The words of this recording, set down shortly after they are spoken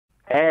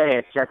Hey,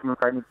 it's Jesse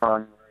McCartney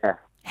calling. Yeah.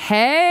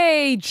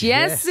 Hey,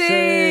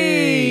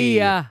 Jesse.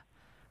 How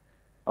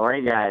are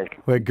you guys?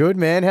 We're good,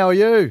 man. How are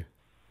you?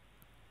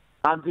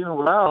 I'm doing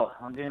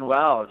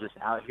well. Just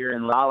out here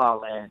in La La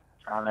Land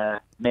trying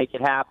to make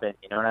it happen.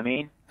 You know what I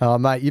mean? Oh,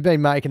 mate, you've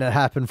been making it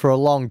happen for a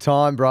long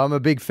time, bro. I'm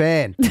a big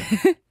fan.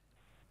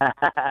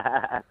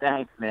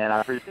 Thanks, man. I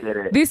appreciate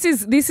it. This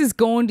is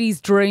Gawndy's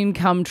dream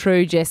come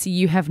true, Jesse.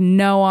 You have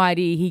no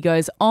idea. He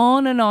goes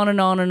on and on and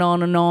on and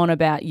on and on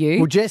about you.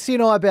 Well, Jesse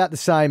and I are about the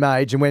same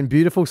age, and when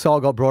Beautiful Soul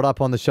got brought up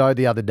on the show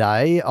the other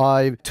day,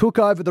 I took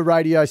over the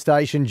radio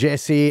station,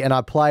 Jesse, and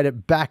I played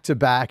it back to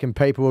back, and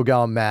people were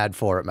going mad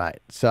for it, mate.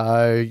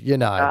 So, you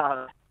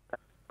know.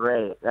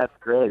 That's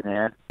great,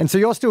 man. And so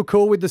you're still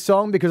cool with the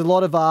song? Because a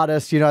lot of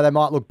artists, you know, they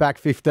might look back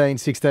 15,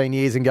 16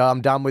 years and go,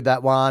 I'm done with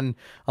that one.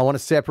 I want to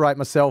separate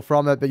myself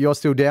from it, but you're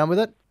still down with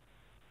it?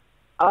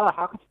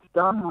 How could you be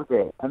done with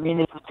it? I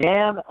mean, it's a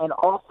jam, and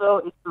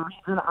also it's the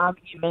reason I'm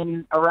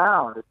even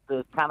around.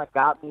 It kind of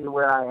got me to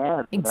where I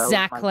am.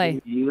 Exactly. My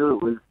debut,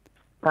 it was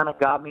kind of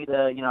got me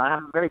to,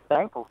 I'm very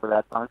thankful for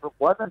that song. If it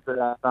wasn't for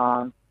that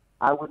song,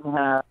 I wouldn't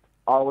have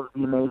all of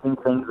the amazing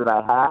things that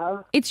I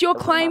have. It's your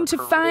claim to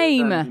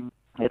fame.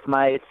 It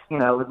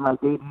was my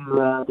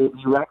debut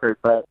record,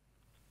 but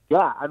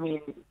yeah, I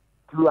mean,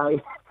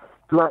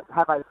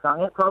 have I sung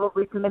it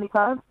probably too many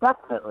times?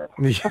 Definitely.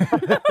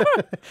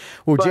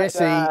 Well,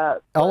 Jesse, I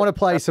want to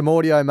play some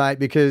audio, mate,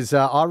 because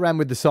I ran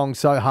with the song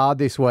so hard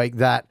this week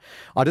that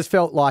I just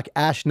felt like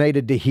Ash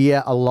needed to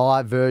hear a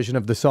live version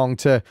of the song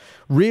to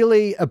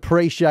really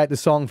appreciate the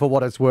song for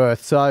what it's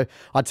worth. So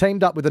I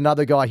teamed up with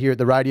another guy here at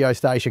the radio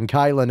station,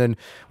 Kalen, and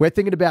we're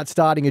thinking about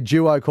starting a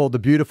duo called the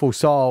Beautiful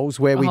Souls,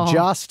 where we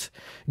just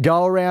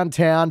go around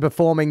town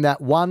performing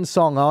that one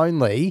song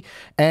only,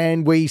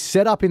 and we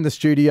set up in the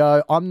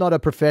studio. I'm not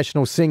a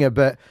professional singer,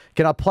 but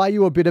can I play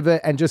you a bit of it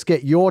and just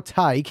get your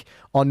take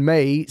on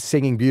me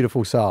singing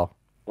Beautiful Soul?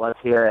 Let's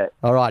hear it.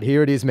 All right,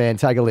 here it is, man.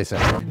 Take a listen.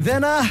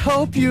 Then I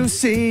hope you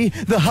see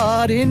the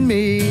heart in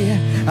me.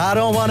 I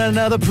don't want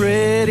another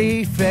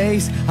pretty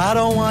face. I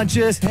don't want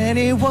just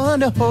anyone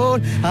to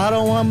hold. I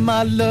don't want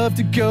my love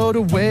to go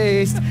to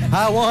waste.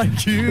 I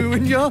want you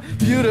and your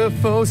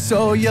beautiful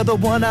soul. You're the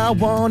one I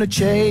want to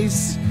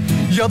chase.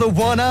 You're the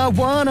one I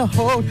want to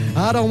hold.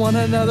 I don't want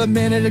another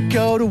minute to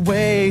go to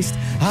waste.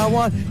 I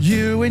want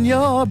you and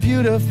your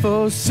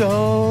beautiful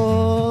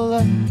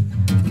soul.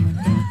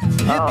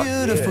 Your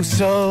beautiful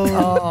soul.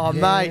 Oh,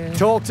 mate,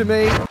 talk to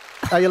me.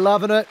 Are you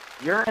loving it?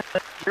 You're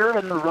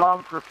in the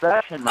wrong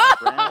profession, my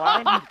friend.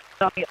 Why don't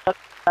you tell me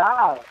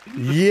about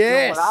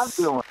Yes. what I'm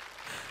doing?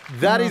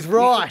 That is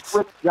right.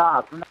 Switch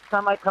jobs. Next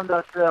time I come to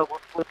Australia,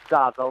 we'll switch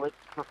jobs. I'll let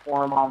you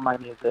perform all my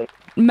music.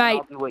 Mate,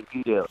 I'll do what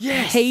you do.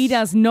 Yes. he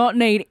does not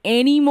need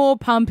any more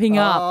pumping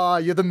up. Oh,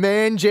 you're the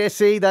man,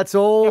 Jesse. That's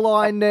all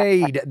I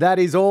need. That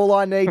is all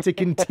I need to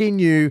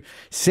continue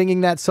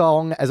singing that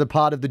song as a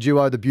part of the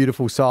duo, The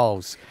Beautiful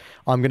Souls.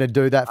 I'm going to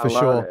do that for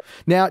sure. It.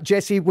 Now,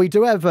 Jesse, we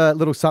do have a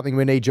little something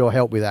we need your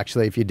help with,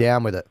 actually, if you're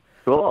down with it.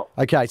 Cool.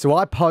 Okay, so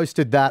I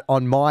posted that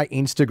on my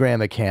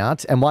Instagram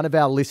account, and one of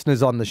our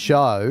listeners on the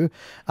show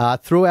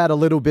threw out a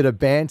little bit of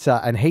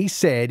banter, and he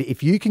said,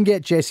 if you can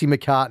get Jesse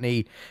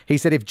McCartney, he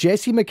said, if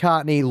Jesse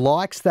McCartney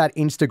likes that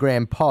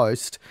Instagram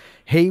post,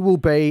 he will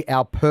be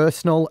our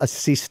personal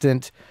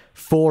assistant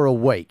for a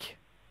week.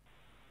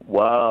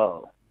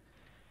 Whoa.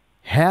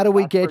 How do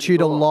we That's get pretty you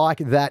to cool. like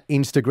that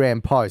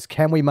Instagram post?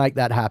 Can we make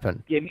that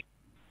happen? Give me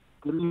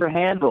your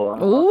handle.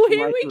 Oh,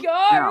 here we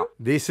go. Now.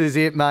 This is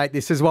it, mate.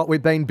 This is what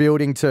we've been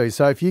building to.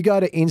 So if you go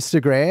to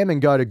Instagram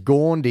and go to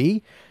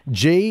Gawndy,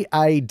 Gawndy.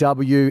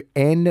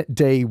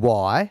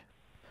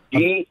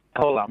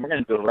 Hold on, we're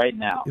going to do it right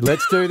now.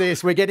 Let's do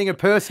this. We're getting a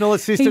personal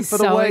assistant He's for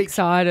the so week.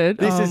 excited.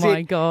 This oh, is my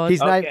it. God. His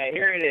name, Okay,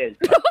 here it is.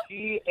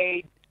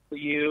 Gawndy.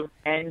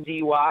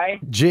 Gawndy.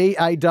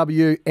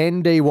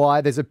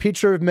 There's a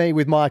picture of me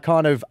with my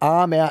kind of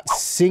arm out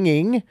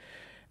singing,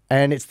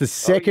 and it's the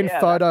second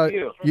photo. That's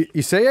you.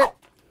 You see it?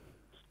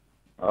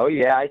 Oh,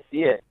 yeah, I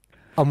see it.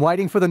 I'm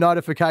waiting for the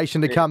notification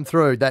to come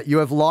through that you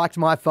have liked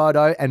my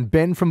photo, and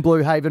Ben from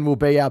Blue Haven will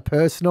be our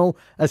personal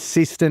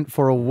assistant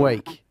for a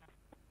week.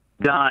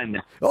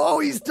 Done. Oh,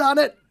 he's done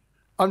it.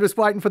 I'm just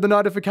waiting for the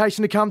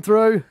notification to come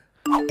through.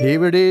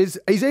 Here it is.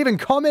 He's even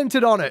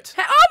commented on it.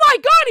 Oh, my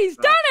God, he's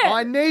done it.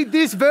 I need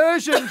this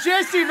version.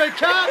 Jesse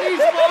McCartney's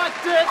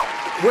liked it.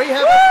 We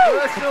have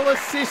a personal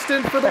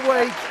assistant for the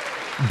week.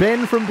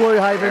 Ben from Blue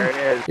Haven. There it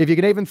is. If you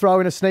can even throw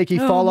in a sneaky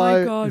Oh, my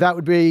follow, God. that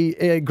would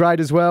be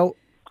great as well.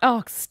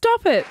 Oh,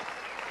 stop it.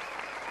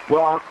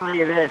 Well, I'll tell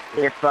you this.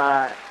 If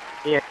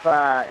next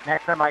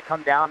time I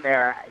come down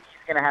there, she's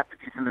going to have to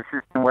do some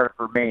assistant work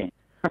for me.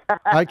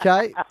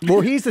 Okay. Well,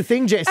 here's the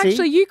thing, Jesse.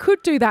 Actually, you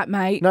could do that,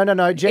 mate.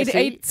 No, Jesse.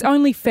 It's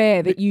only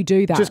fair that you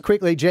do that. Just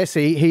quickly,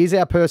 Jesse, he's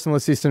our personal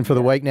assistant for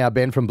the week now,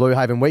 Ben from Blue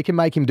Haven. We can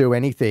make him do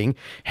anything.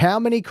 How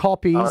many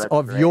copies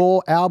of great.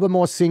 your album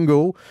or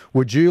single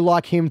would you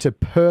like him to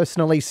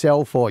personally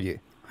sell for you?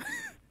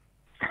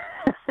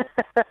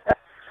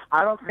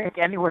 I don't think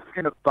anyone's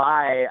going to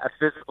buy a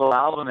physical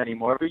album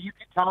anymore, but you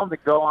can tell them to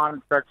go on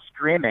and start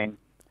streaming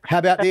How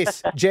about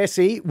this,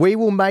 Jesse? We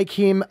will make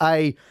him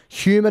a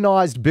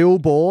humanised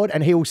billboard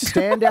and he'll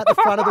stand out the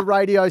front of the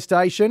radio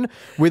station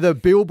with a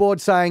billboard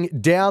saying,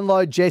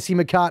 download Jesse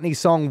McCartney's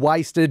song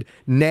Wasted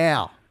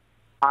now.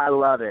 I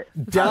love it.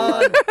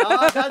 Done.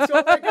 That's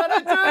what we're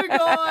going to do,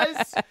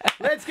 guys.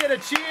 Let's get a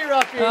cheer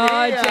up in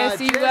here.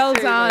 Jesse, well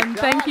done. McCartney.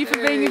 Thank you for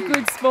being a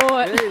good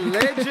sport. Hey,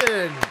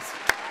 legend.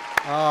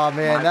 Oh,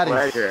 man, My that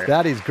pleasure.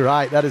 is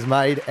great. That has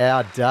made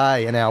our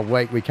day and our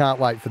week. We can't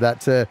wait for that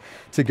to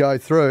go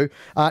through.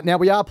 Now,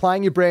 we are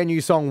playing your brand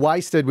new song,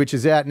 Wasted, which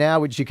is out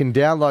now, which you can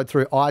download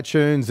through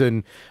iTunes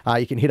and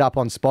you can hit up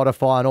on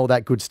Spotify and all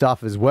that good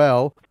stuff as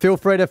well. Feel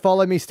free to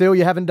follow me still.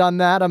 You haven't done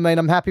that. I mean,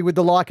 I'm happy with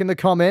the like and the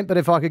comment, but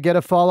if I could get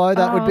a follow,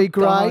 that would be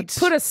great. God.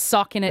 Put a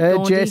sock in it,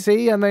 Gawndy.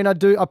 Jesse, I mean, I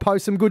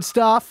post some good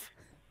stuff.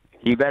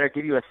 You better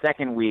give you a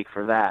second week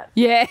for that.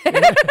 Yeah.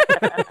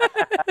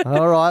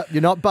 All right,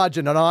 you're not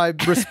budging, and I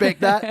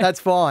respect that. That's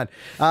fine.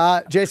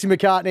 Jesse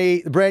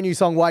McCartney, the brand new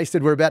song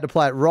Wasted, we're about to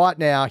play it right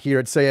now here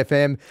at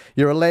SeaFM.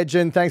 You're a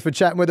legend. Thanks for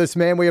chatting with us,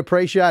 man. We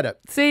appreciate it.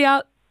 See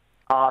ya.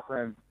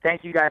 Awesome.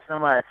 Thank you guys so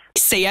much.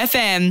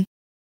 SeaFM.